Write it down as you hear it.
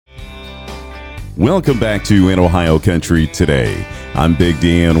Welcome back to In Ohio Country Today. I'm Big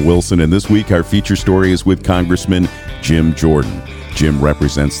Dan Wilson, and this week our feature story is with Congressman Jim Jordan. Jim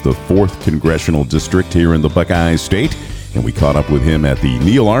represents the 4th Congressional District here in the Buckeye State, and we caught up with him at the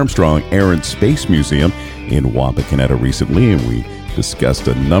Neil Armstrong Air and Space Museum in Wapakoneta recently, and we discussed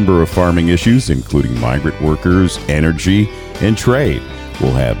a number of farming issues, including migrant workers, energy, and trade.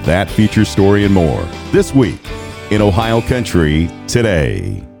 We'll have that feature story and more this week in Ohio Country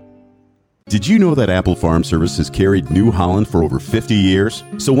Today. Did you know that Apple Farm Service has carried New Holland for over 50 years?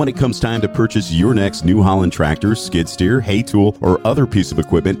 So when it comes time to purchase your next New Holland tractor, skid steer, hay tool, or other piece of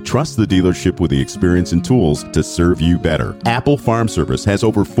equipment, trust the dealership with the experience and tools to serve you better. Apple Farm Service has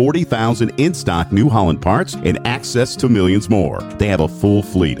over 40,000 in-stock New Holland parts and access to millions more. They have a full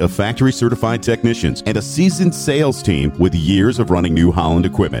fleet of factory-certified technicians and a seasoned sales team with years of running New Holland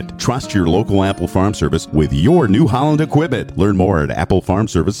equipment. Trust your local Apple Farm Service with your New Holland equipment. Learn more at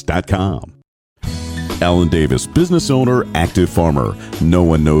applefarmservice.com. Alan Davis, business owner, active farmer. No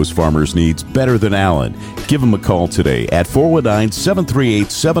one knows farmers' needs better than Alan. Give him a call today at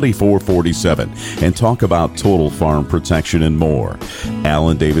 419-738-7447 and talk about total farm protection and more.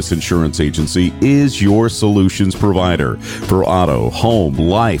 Alan Davis Insurance Agency is your solutions provider for auto, home,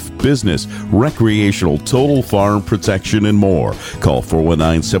 life, business, recreational, total farm protection and more. Call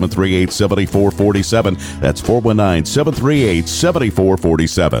 419-738-7447. That's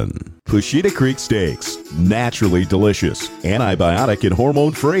 419-738-7447. Pusheta Creek Steaks, naturally delicious, antibiotic and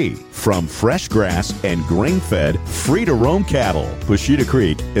hormone-free, from fresh grass and grain-fed, free-to-roam cattle. Pusheta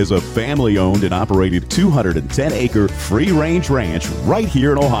Creek is a family-owned and operated 210-acre free-range ranch right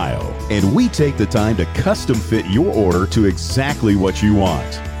here in Ohio, and we take the time to custom-fit your order to exactly what you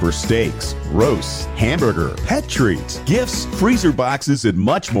want. For steaks, roasts, hamburger, pet treats, gifts, freezer boxes, and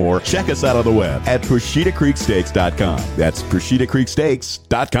much more, check us out on the web at PushetaCreekSteaks.com. That's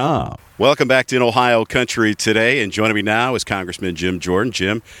PushetaCreekSteaks.com. Welcome back to In Ohio Country Today, and joining me now is Congressman Jim Jordan.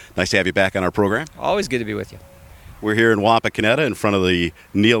 Jim, nice to have you back on our program. Always good to be with you. We're here in Wapakoneta in front of the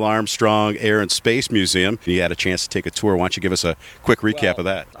Neil Armstrong Air and Space Museum. You had a chance to take a tour. Why don't you give us a quick recap of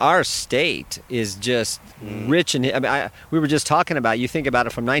that? Our state is just rich in. We were just talking about. You think about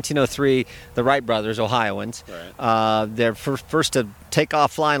it from 1903. The Wright brothers, Ohioans, right. They're first to take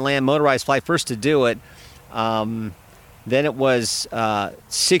off, fly, and land, motorized flight. First to do it. Then it was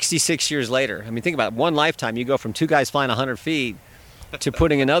 66 years later. I mean, think about it. One lifetime. You go from two guys flying 100 feet to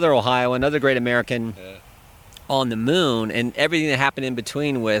putting another Ohio, another great American. Yeah. On the moon, and everything that happened in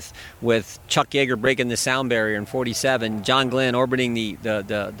between with Chuck Yeager breaking the sound barrier in 47, John Glenn orbiting the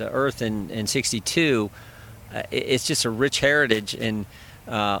Earth in 62. It's just a rich heritage in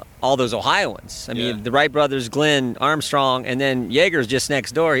all those Ohioans. I mean, the Wright brothers, Glenn, Armstrong, and then Yeager's just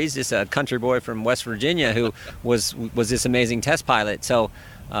next door. He's just a country boy from West Virginia who was this amazing test pilot. So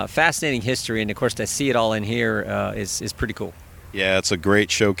fascinating history, and of course to see it all in here is pretty cool. Yeah, it's a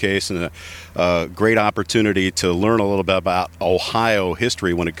great showcase and a great opportunity to learn a little bit about Ohio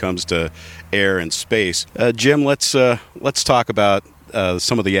history when it comes to air and space. Jim, let's talk about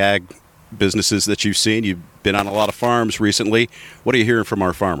some of the ag businesses that you've seen. You've been on a lot of farms recently. What are you hearing from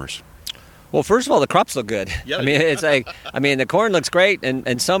our farmers? Well, first of all, the crops look good. Yeah. I mean, the corn looks great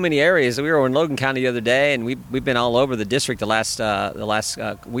in so many areas. We were in Logan County the other day, and we've been all over the district the last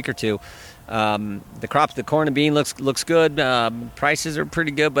week or two. The crops, the corn and bean looks good. Prices are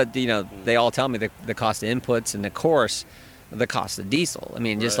pretty good, but they all tell me the cost of inputs and of course the cost of diesel. I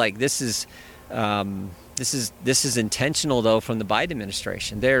mean, just like this is intentional though from the Biden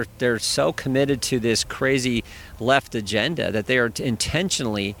administration. They're so committed to this crazy left agenda that they are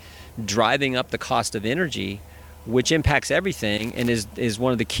intentionally driving up the cost of energy, which impacts everything and is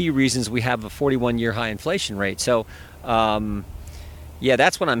one of the key reasons we have a 41-year high inflation rate. So. Yeah,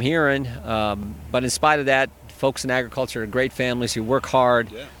 that's what I'm hearing. But in spite of that, folks in agriculture are great families who work hard,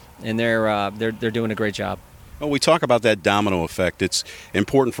 and they're doing a great job. Well, we talk about that domino effect. It's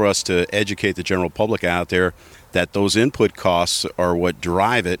important for us to educate the general public out there that those input costs are what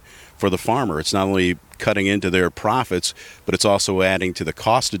drive it for the farmer. It's not only cutting into their profits, but it's also adding to the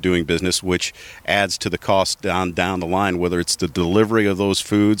cost of doing business, which adds to the cost down the line, whether it's the delivery of those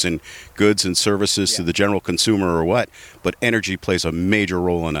foods and goods and services to the general consumer or what. But energy plays a major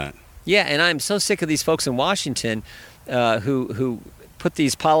role in that. Yeah, and I'm so sick of these folks in Washington who put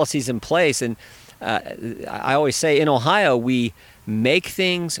these policies in place. And I always say in Ohio, we make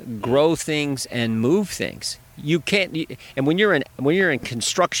things, grow things, and move things. You can't, and when you're in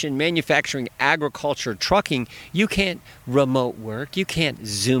construction, manufacturing, agriculture, trucking, you can't remote work. You can't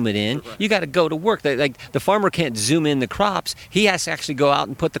zoom it in. You got to go to work. Like the farmer can't zoom in the crops. He has to actually go out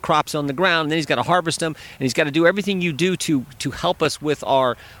and put the crops on the ground, and then he's got to harvest them, and he's got to do everything you do to help us with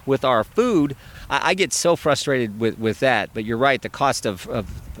our food. I get so frustrated with that. But you're right. The cost of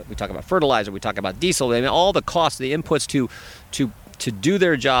we talk about fertilizer, we talk about diesel. I mean, all the costs, the inputs to do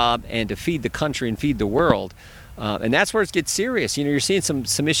their job and to feed the country and feed the world. And that's where it gets serious. You're seeing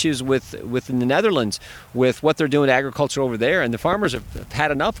some issues within the Netherlands with what they're doing to agriculture over there, and the farmers have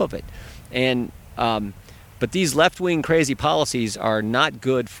had enough of it. And but these left-wing crazy policies are not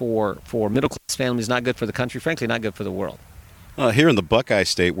good for middle-class families, not good for the country, frankly, not good for the world. Here in the Buckeye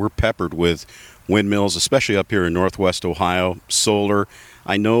State, we're peppered with windmills, especially up here in northwest Ohio, solar.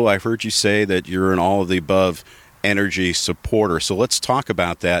 I know I've heard you say that you're an all of the above energy supporter. So let's talk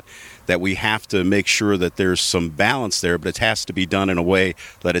about that we have to make sure that there's some balance there, but it has to be done in a way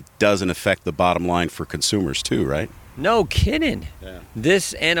that it doesn't affect the bottom line for consumers too, right? No kidding. Yeah.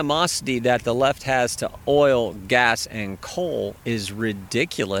 This animosity that the left has to oil, gas, and coal is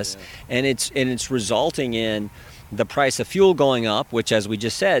ridiculous, yeah. and it's resulting in the price of fuel going up, which, as we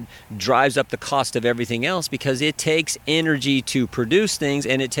just said, drives up the cost of everything else because it takes energy to produce things,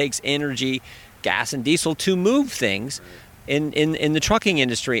 and it takes energy, gas and diesel, to move things in the trucking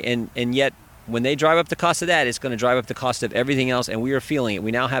industry. And yet, when they drive up the cost of that, it's going to drive up the cost of everything else, and we are feeling it.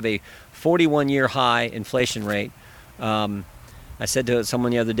 We now have a 41-year high inflation rate. I said to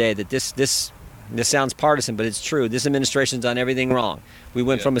someone the other day that this sounds partisan, but it's true. This administration's done everything wrong. We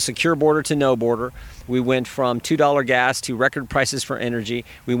went from a secure border to no border. We went from $2 gas to record prices for energy.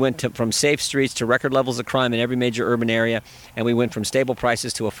 We went from safe streets to record levels of crime in every major urban area. And we went from stable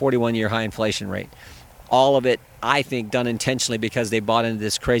prices to a 41-year high inflation rate. All of it, I think, done intentionally because they bought into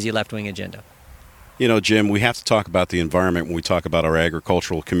this crazy left-wing agenda. You know, Jim, we have to talk about the environment when we talk about our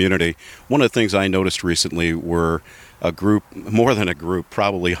agricultural community. One of the things I noticed recently were a group, more than a group,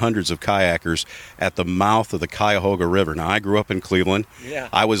 probably hundreds of kayakers at the mouth of the Cuyahoga River. Now, I grew up in Cleveland. Yeah.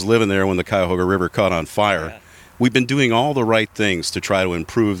 I was living there when the Cuyahoga River caught on fire. Yeah. We've been doing all the right things to try to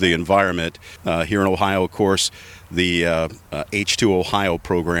improve the environment. Here in Ohio, of course, the H2 Ohio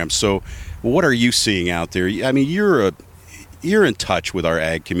program. So what are you seeing out there? I mean, you're in touch with our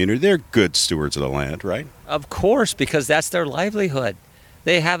ag community. They're good stewards of the land, right? Of course, because that's their livelihood.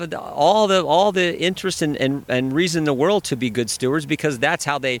 They have all the interest and reason in the world to be good stewards because that's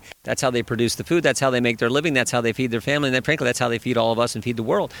how they produce the food. That's how they make their living. That's how they feed their family. And then, frankly, that's how they feed all of us and feed the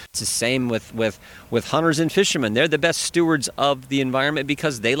world. It's the same with hunters and fishermen. They're the best stewards of the environment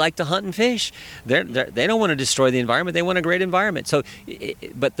because they like to hunt and fish. They don't want to destroy the environment. They want a great environment. So,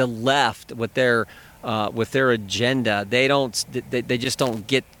 but the left with their agenda, they just don't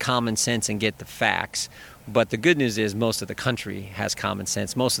get common sense and get the facts. But the good news is most of the country has common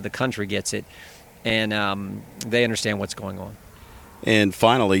sense. Most of the country gets it, and they understand what's going on. And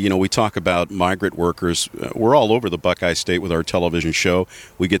finally, we talk about migrant workers. We're all over the Buckeye State with our television show.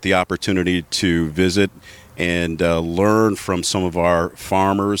 We get the opportunity to visit and learn from some of our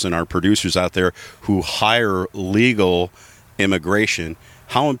farmers and our producers out there who hire legal immigration.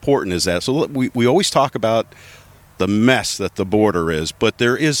 How important is that? So we always talk about the mess that the border is, but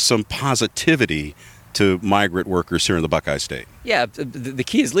there is some positivity to migrant workers here in the Buckeye State. Yeah, the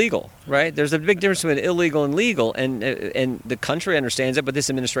key is legal, right? There's a big difference between illegal and legal, and the country understands it, but this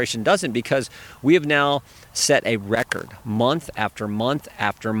administration doesn't because we have now set a record month after month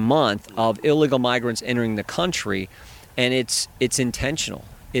after month of illegal migrants entering the country, and it's intentional.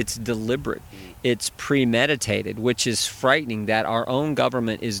 It's deliberate. It's premeditated, which is frightening that our own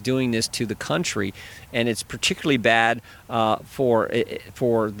government is doing this to the country, and it's particularly bad for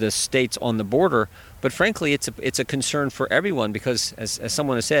the states on the border. But frankly, it's a concern for everyone because, as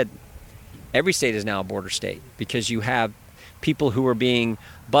someone has said, every state is now a border state because you have people who are being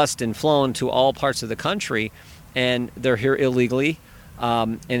bused and flown to all parts of the country, and they're here illegally.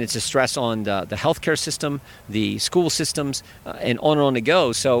 And it's a stress on the healthcare system, the school systems, and on it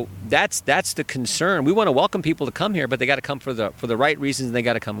goes. So that's the concern. We want to welcome people to come here, but they got to come for the right reasons, and they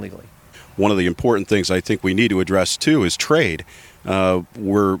got to come legally. One of the important things I think we need to address too is trade.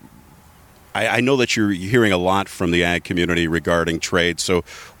 I know that you're hearing a lot from the ag community regarding trade. So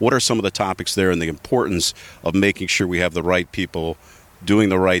what are some of the topics there and the importance of making sure we have the right people doing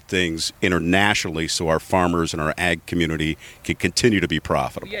the right things internationally so our farmers and our ag community can continue to be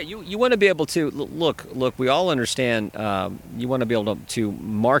profitable? Yeah, you want to be able to, look, we all understand you want to be able to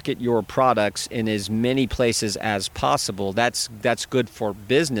market your products in as many places as possible. That's good for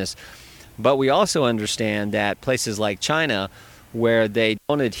business. But we also understand that places like China where they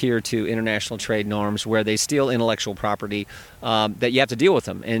don't adhere to international trade norms, where they steal intellectual property, that you have to deal with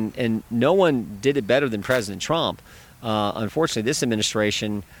them. And no one did it better than President Trump. Unfortunately, this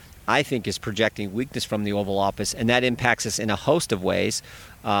administration, I think, is projecting weakness from the Oval Office, and that impacts us in a host of ways,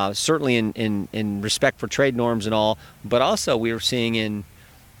 certainly in respect for trade norms and all, but also we were seeing in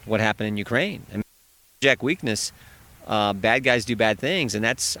what happened in Ukraine. I mean, project weakness, bad guys do bad things, and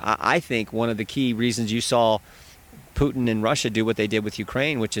that's, I think, one of the key reasons you saw Putin and Russia do what they did with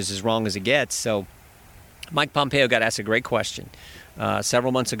Ukraine, which is as wrong as it gets. So Mike Pompeo got asked a great question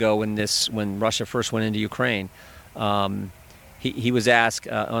several months ago when Russia first went into Ukraine. He was asked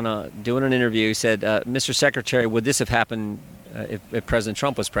doing an interview. He said, "Mr. Secretary, would this have happened if President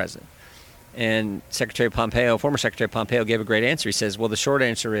Trump was president?" And former Secretary Pompeo, gave a great answer. He says, "Well, the short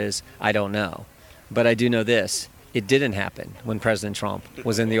answer is I don't know, but I do know this: it didn't happen when President Trump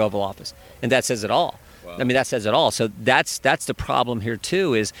was in the Oval Office," and that says it all. Wow. I mean, that says it all. So that's the problem here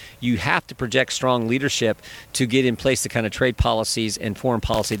too. Is you have to project strong leadership to get in place the kind of trade policies and foreign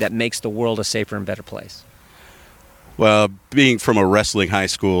policy that makes the world a safer and better place. Well, being from a wrestling high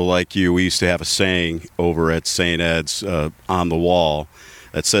school like you, we used to have a saying over at St. Ed's on the wall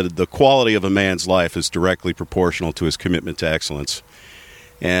that said the quality of a man's life is directly proportional to his commitment to excellence.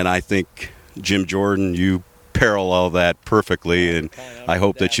 And I think, Jim Jordan, you parallel that perfectly, and I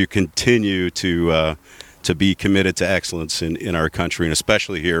hope that you continue to be committed to excellence in our country, and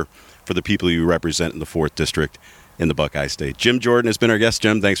especially here for the people you represent in the 4th District in the Buckeye State. Jim Jordan has been our guest.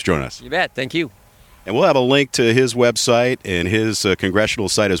 Jim, thanks for joining us. You bet. Thank you. And we'll have a link to his website and his congressional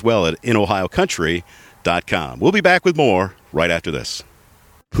site as well at inohiocountry.com. We'll be back with more right after this.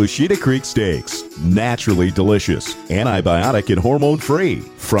 Pusheta Creek Steaks, naturally delicious, antibiotic and hormone-free,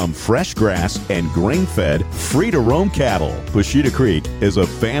 from fresh grass and grain-fed, free-to-roam cattle. Pusheta Creek is a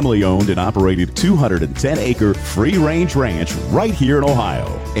family-owned and operated 210-acre free-range ranch right here in Ohio,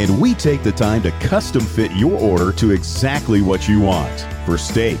 and we take the time to custom-fit your order to exactly what you want. For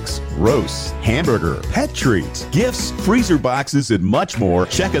steaks, roasts, hamburger, pet treats, gifts, freezer boxes, and much more,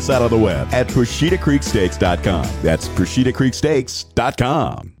 check us out on the web at PushetaCreekSteaks.com. That's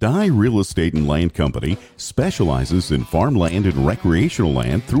PushetaCreekSteaks.com. Dye Real Estate and Land Company specializes in farmland and recreational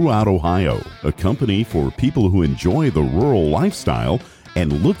land throughout Ohio. A company for people who enjoy the rural lifestyle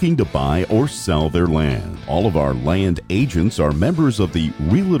and looking to buy or sell their land. All of our land agents are members of the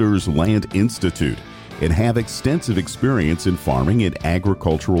Realtors Land Institute and have extensive experience in farming and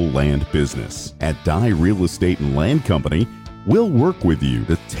agricultural land business. At Dye Real Estate and Land Company, we'll work with you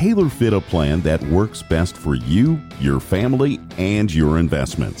to tailor-fit a plan that works best for you, your family, and your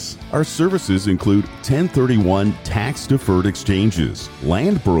investments. Our services include 1031 tax-deferred exchanges,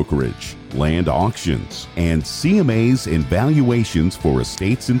 land brokerage, land auctions, and CMAs and valuations for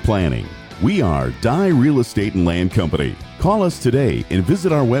estates and planning. We are Dye Real Estate and Land Company. Call us today and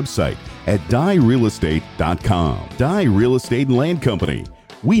visit our website at dyerealestate.com. Dye Real Estate and Land Company.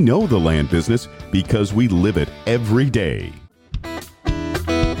 We know the land business because we live it every day.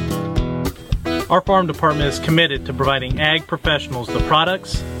 Our farm department is committed to providing ag professionals the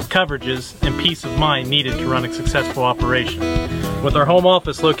products, coverages, and peace of mind needed to run a successful operation. With our home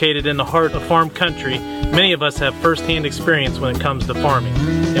office located in the heart of farm country, many of us have first-hand experience when it comes to farming,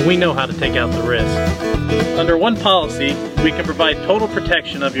 and we know how to take out the risk. Under one policy, we can provide total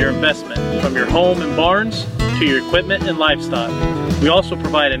protection of your investment, from your home and barns to your equipment and livestock. We also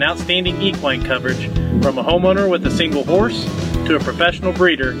provide an outstanding equine coverage, from a homeowner with a single horse to a professional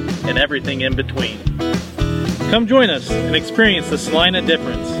breeder and everything in between. Come join us and experience the Salina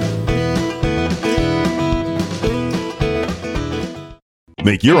difference.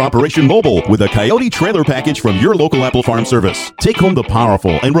 Make your operation mobile with a Coyote trailer package from your local Apple Farm Service. Take home the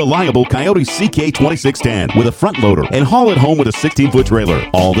powerful and reliable Coyote CK2610 with a front loader and haul it home with a 16-foot trailer.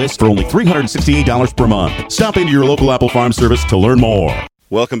 All this for only $368 per month. Stop into your local Apple Farm Service to learn more.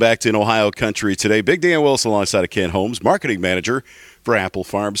 Welcome back to In Ohio Country today. Big Dan Wilson alongside of Ken Holmes, marketing manager for Apple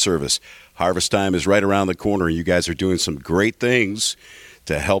Farm Service. Harvest time is right around the corner. You guys are doing some great things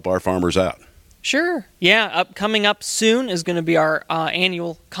to help our farmers out. Sure. Yeah, coming up soon is going to be our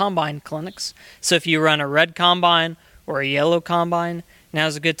annual combine clinics. So if you run a red combine or a yellow combine,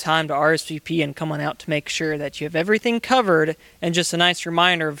 now's a good time to RSVP and come on out to make sure that you have everything covered, and just a nice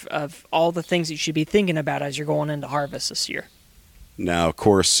reminder of all the things you should be thinking about as you're going into harvest this year. Now, of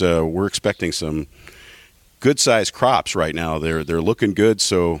course, we're expecting some good-sized crops right now. They're looking good,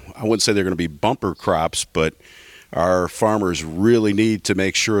 so I wouldn't say they're going to be bumper crops, but our farmers really need to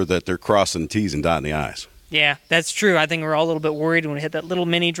make sure that they're crossing the T's and dotting the I's. Yeah, that's true. I think we're all a little bit worried when we hit that little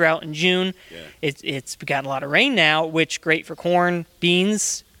mini drought in June. Yeah. It's got a lot of rain now, which great for corn,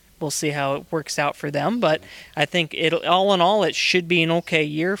 beans, we'll see how it works out for them. But I think all in all, it should be an okay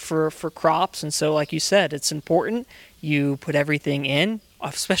year for crops. And so, like you said, it's important you put everything in,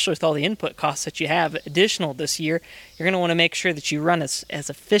 especially with all the input costs that you have additional this year. You're going to want to make sure that you run as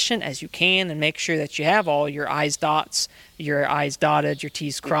efficient as you can and make sure that you have all your I's dotted, your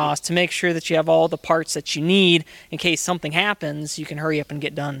T's crossed, to make sure that you have all the parts that you need in case something happens. You can hurry up and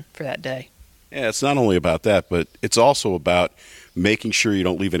get done for that day. Yeah, it's not only about that, but it's also about making sure you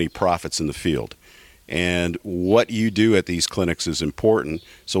don't leave any profits in the field. And what you do at these clinics is important.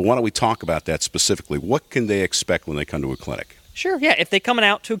 So why don't we talk about that specifically? What can they expect when they come to a clinic? Sure, yeah. If they coming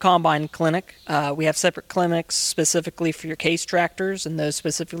out to a combine clinic, we have separate clinics specifically for your Case tractors and those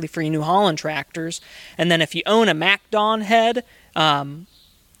specifically for your New Holland tractors. And then if you own a MacDon head, come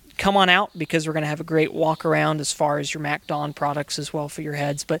on out, because we're going to have a great walk around as far as your MacDon products as well for your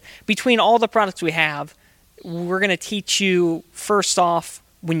heads. But between all the products we have, we're going to teach you, first off,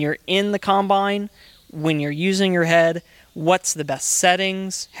 when you're in the combine, when you're using your head, what's the best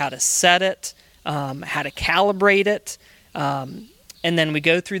settings, how to set it, how to calibrate it. And then we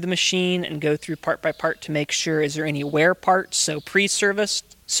go through the machine and go through part by part to make sure, is there any wear parts, so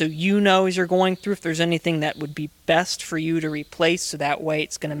pre-serviced, so you know as you're going through if there's anything that would be best for you to replace, so that way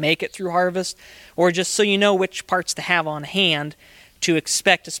it's going to make it through harvest, or just so you know which parts to have on hand to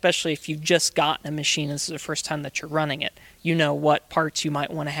expect, especially if you've just gotten a machine, this is the first time that you're running it. You know what parts you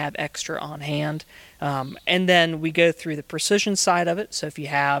might want to have extra on hand. And then we go through the precision side of it. So if you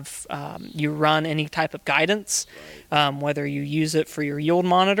have, you run any type of guidance, whether you use it for your yield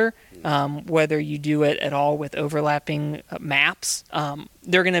monitor, whether you do it at all with overlapping maps,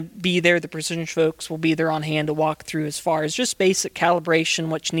 they're going to be there. The precision folks will be there on hand to walk through as far as just basic calibration,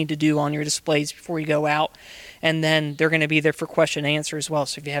 what you need to do on your displays before you go out. And then they're going to be there for question and answer as well.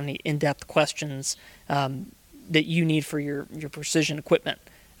 So if you have any in-depth questions that you need for your precision equipment,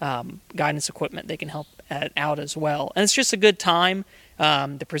 guidance equipment, they can help out as well. And it's just a good time.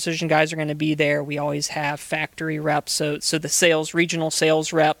 The precision guys are going to be there. We always have factory reps, so the regional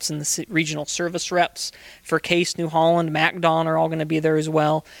sales reps and the regional service reps for Case, New Holland, MacDon are all going to be there as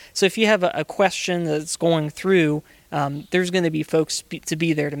well. So if you have a question that's going through, there's going to be folks to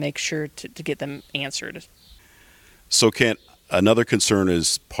be there to make sure to get them answered. So Kent, another concern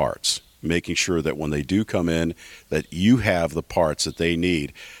is parts. Making sure that when they do come in, that you have the parts that they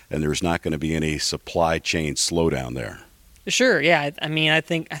need, and there's not going to be any supply chain slowdown there. Sure, yeah. I mean, I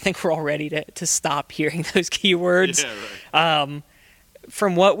think we're all ready to stop hearing those keywords. Yeah, right.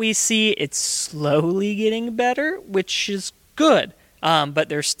 From what we see, it's slowly getting better, which is good.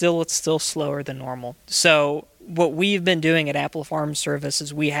 But it's still slower than normal. So what we've been doing at Apple Farm Service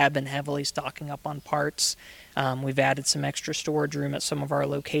is we have been heavily stocking up on parts. We've added some extra storage room at some of our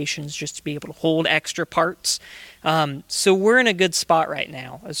locations just to be able to hold extra parts. So we're in a good spot right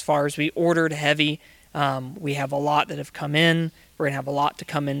now as far as we ordered heavy. We have a lot that have come in. We're going to have a lot to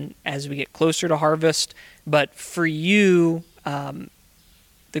come in as we get closer to harvest. But for you,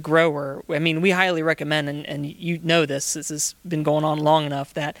 the grower, I mean, we highly recommend, and you know this has been going on long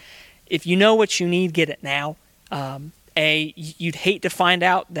enough, that if you know what you need, get it now. You'd hate to find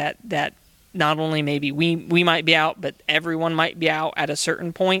out that not only maybe we might be out, but everyone might be out at a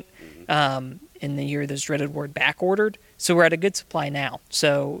certain point in the year, this dreaded word, back ordered. So we're at a good supply now.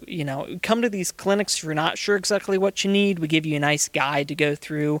 So, come to these clinics if you're not sure exactly what you need. We give you a nice guide to go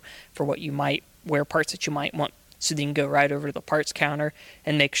through for where parts that you might want. So you can go right over to the parts counter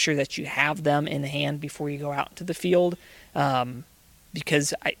and make sure that you have them in hand before you go out into the field.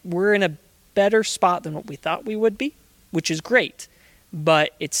 Because we're in a better spot than what we thought we would be, which is great.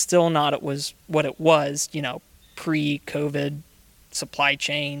 But it's still not what it was, pre-COVID, supply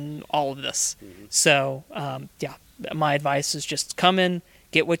chain, all of this. Mm-hmm. So, my advice is just come in,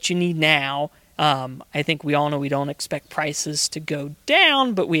 get what you need now. I think we all know we don't expect prices to go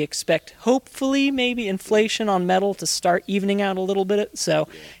down, but we expect, hopefully, maybe inflation on metal to start evening out a little bit. So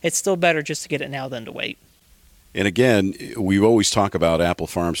it's still better just to get it now than to wait. And again, we always talk about Apple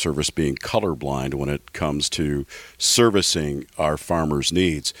Farm Service being colorblind when it comes to servicing our farmers'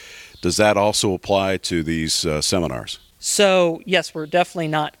 needs. Does that also apply to these seminars? So, yes, we're definitely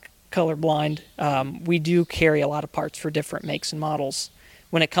not colorblind. We do carry a lot of parts for different makes and models.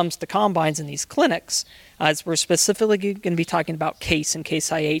 When it comes to combines in these clinics, as we're specifically going to be talking about Case and Case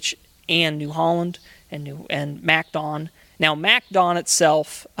IH and New Holland and MacDon. Now, MacDon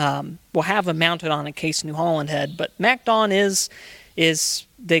itself will have a mounted on a Case New Holland head, but MacDon is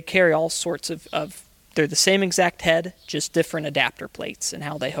they carry all sorts of they're the same exact head, just different adapter plates and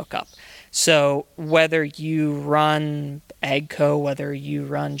how they hook up. So whether you run AGCO, whether you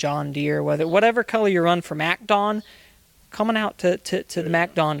run John Deere, whatever color you run for MacDon, coming out to the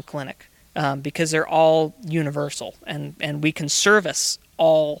MacDon clinic because they're all universal, and we can service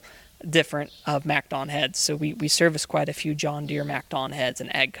all different of MacDon heads. So we service quite a few John Deere MacDon heads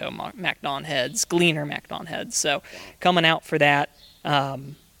and AGCO MacDon heads, Gleaner MacDon heads. So coming out for that.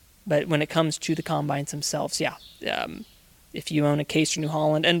 But when it comes to the combines themselves, if you own a Case or New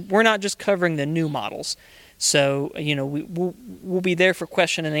Holland, and we're not just covering the new models. So, we'll be there for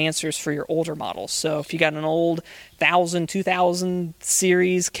question and answers for your older models. So if you got an old 1000, 2000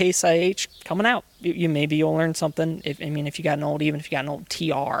 series Case IH coming out, maybe you'll learn something. If you got an old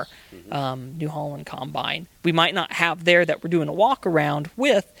TR, New Holland combine, we might not have there that we're doing a walk around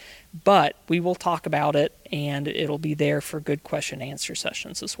with, but we will talk about it, and it'll be there for good question and answer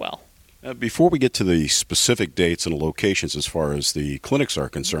sessions as well. Before we get to the specific dates and locations as far as the clinics are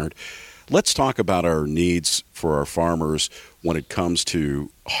concerned, let's talk about our needs for our farmers when it comes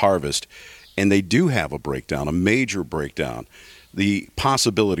to harvest. And they do have a breakdown, a major breakdown, the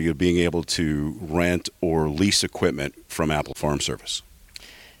possibility of being able to rent or lease equipment from Apple Farm Service.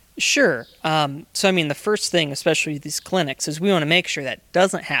 Sure. So, the first thing, especially these clinics, is we want to make sure that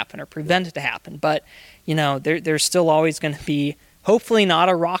doesn't happen or prevent it to happen. But, there's still always going to be, hopefully not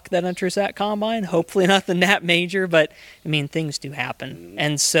a rock that enters that combine, hopefully nothing that major, but, things do happen.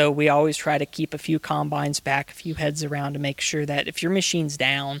 And so we always try to keep a few combines back, a few heads around to make sure that if your machine's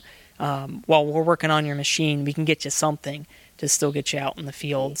down, while we're working on your machine, we can get you something to still get you out in the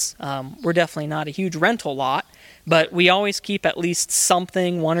fields. We're definitely not a huge rental lot, but we always keep at least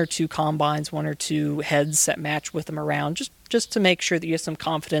something, 1 or 2 combines, 1 or 2 heads that match with them around, just to make sure that you have some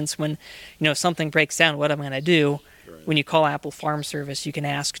confidence when, something breaks down, what am I going to do? Right. When you call Apple Farm Service, you can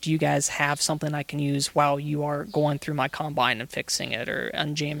ask, do you guys have something I can use while you are going through my combine and fixing it or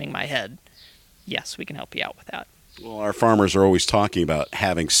unjamming my head? Yes, we can help you out with that. Well, our farmers are always talking about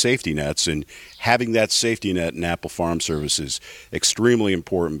having safety nets, and having that safety net in Apple Farm Service is extremely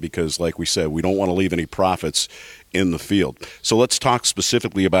important because, like we said, we don't want to leave any profits in the field. So let's talk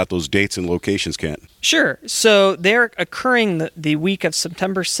specifically about those dates and locations, Kent. Sure. So they're occurring the week of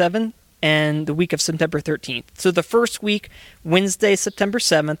September 7th and the week of September 13th. So the first week, Wednesday, September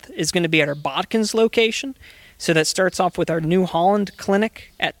 7th, is going to be at our Bodkins location. So that starts off with our New Holland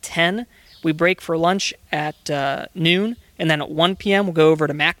clinic at 10. We break for lunch at noon, and then at 1 p.m. we'll go over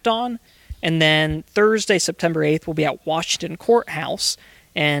to MacDon. And then Thursday, September 8th, we'll be at Washington Courthouse,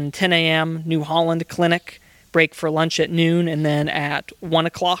 and 10 a.m. New Holland clinic, break for lunch at noon, and then at 1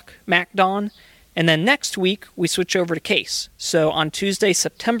 o'clock MacDon. And then next week, we switch over to Case. So on Tuesday,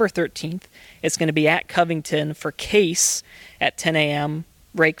 September 13th, it's going to be at Covington for Case at 10 a.m.,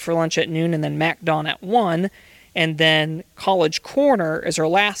 break for lunch at noon, and then MacDon at 1. And then College Corner is our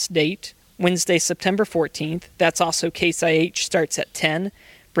last date, Wednesday, September 14th. That's also Case IH, starts at 10,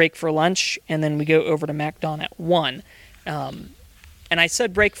 break for lunch, and then we go over to MacDon at 1. And I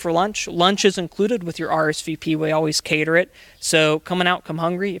said break for lunch. Lunch is included with your RSVP. We always cater it. So coming out, come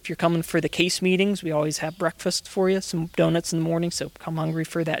hungry. If you're coming for the Case meetings, we always have breakfast for you, some donuts in the morning, so come hungry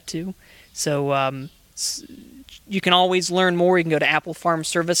for that too. So you can always learn more. You can go to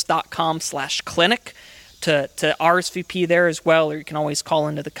applefarmservice.com/clinic. To RSVP there as well, or you can always call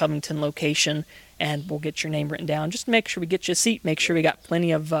into the Covington location and we'll get your name written down. Just make sure we get you a seat, make sure we got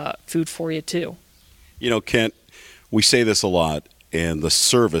plenty of food for you too. Kent, we say this a lot, and the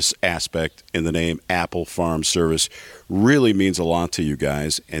service aspect in the name Apple Farm Service really means a lot to you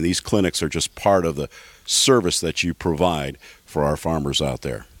guys, and these clinics are just part of the service that you provide for our farmers out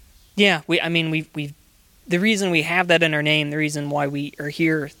there. Yeah, we the reason we have that in our name, the reason why we are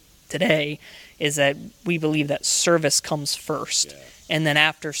here today is that we believe that service comes first. Yeah. And then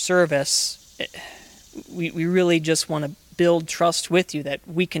after service, we really just want to build trust with you that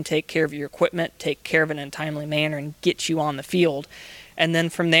we can take care of your equipment, take care of it in a timely manner, and get you on the field. And then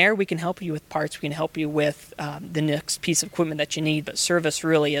from there, we can help you with parts. We can help you with the next piece of equipment that you need. But service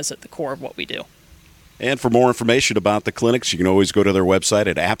really is at the core of what we do. And for more information about the clinics, you can always go to their website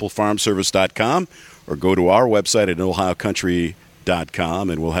at applefarmservice.com or go to our website at OhioCountry.com,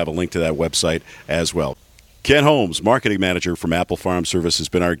 and we'll have a link to that website as well. Kent Holmes, Marketing Manager from Apple Farm Service, has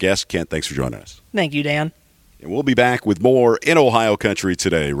been our guest. Kent, thanks for joining us. Thank you, Dan. And we'll be back with more in Ohio Country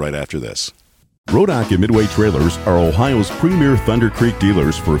today, right after this. Rodock and Midway Trailers are Ohio's premier Thunder Creek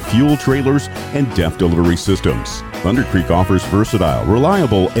dealers for fuel trailers and DEF delivery systems. Thunder Creek offers versatile,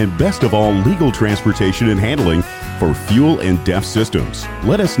 reliable, and best of all, legal transportation and handling for fuel and DEF systems.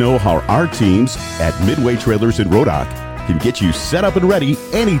 Let us know how our teams at Midway Trailers in Rodock can get you set up and ready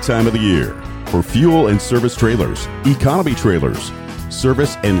any time of the year. For fuel and service trailers, economy trailers,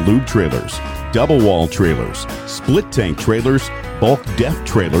 service and lube trailers, double wall trailers, split tank trailers, bulk DEF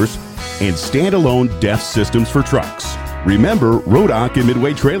trailers, and standalone DEF systems for trucks. Remember Rodock and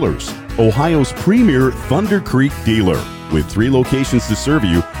Midway Trailers, Ohio's premier Thunder Creek dealer, with 3 locations to serve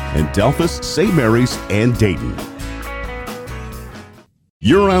you in Delphus, St. Mary's, and Dayton.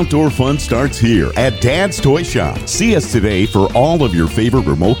 Your outdoor fun starts here at Dad's Toy Shop. See us today for all of your favorite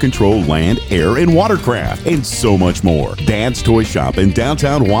remote control land, air, and watercraft, and so much more. Dad's Toy Shop in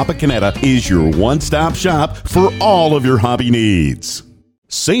downtown Wapakoneta is your one-stop shop for all of your hobby needs.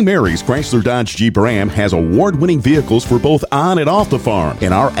 St. Mary's Chrysler Dodge Jeep Ram has award-winning vehicles for both on and off the farm,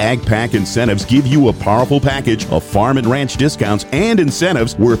 and our Ag Pack incentives give you a powerful package of farm and ranch discounts and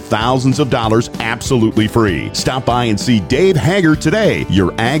incentives worth thousands of dollars absolutely free. Stop by and see Dave Haggard today,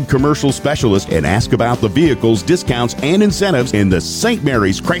 your Ag commercial specialist, and ask about the vehicles, discounts, and incentives in the St.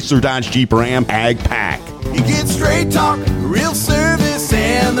 Mary's Chrysler Dodge Jeep Ram Ag Pack. You get straight talk, real service,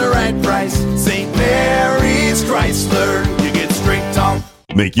 and the right price. St. Mary's Chrysler, you get straight talk.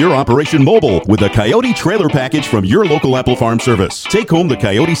 Make your operation mobile with a Coyote trailer package from your local Apple Farm Service. Take home the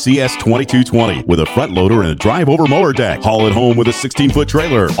Coyote CS 2220 with a front loader and a drive-over mower deck. Haul it home with a 16-foot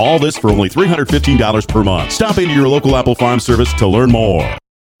trailer. All this for only $315 per month. Stop into your local Apple Farm Service to learn more.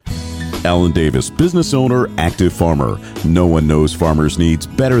 Alan Davis, business owner, active farmer. No one knows farmers' needs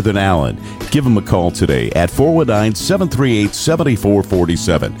better than Alan. Give him a call today at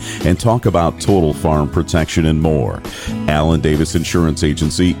 419-738-7447 and talk about total farm protection and more. Alan Davis Insurance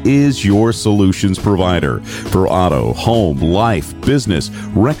Agency is your solutions provider for auto, home, life, business,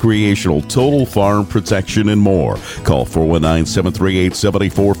 recreational, total farm protection and more. Call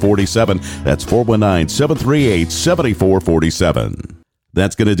 419-738-7447. That's 419-738-7447.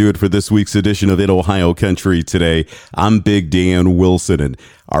 That's going to do it for this week's edition of In Ohio Country Today. I'm Big Dan Wilson, and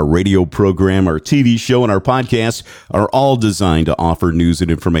our radio program, our TV show, and our podcast are all designed to offer news and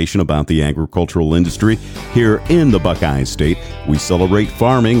information about the agricultural industry here in the Buckeye State. We celebrate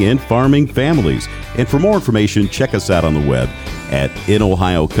farming and farming families. And for more information, check us out on the web at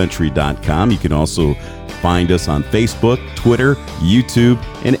inohiocountry.com. You can also find us on Facebook, Twitter, YouTube,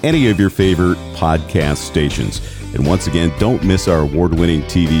 and any of your favorite podcast stations. And once again, don't miss our award-winning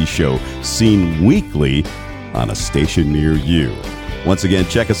TV show, seen weekly on a station near you. Once again,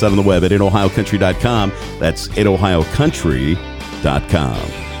 check us out on the web at inohiocountry.com. That's inohiocountry.com.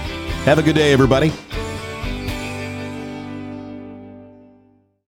 Have a good day, everybody.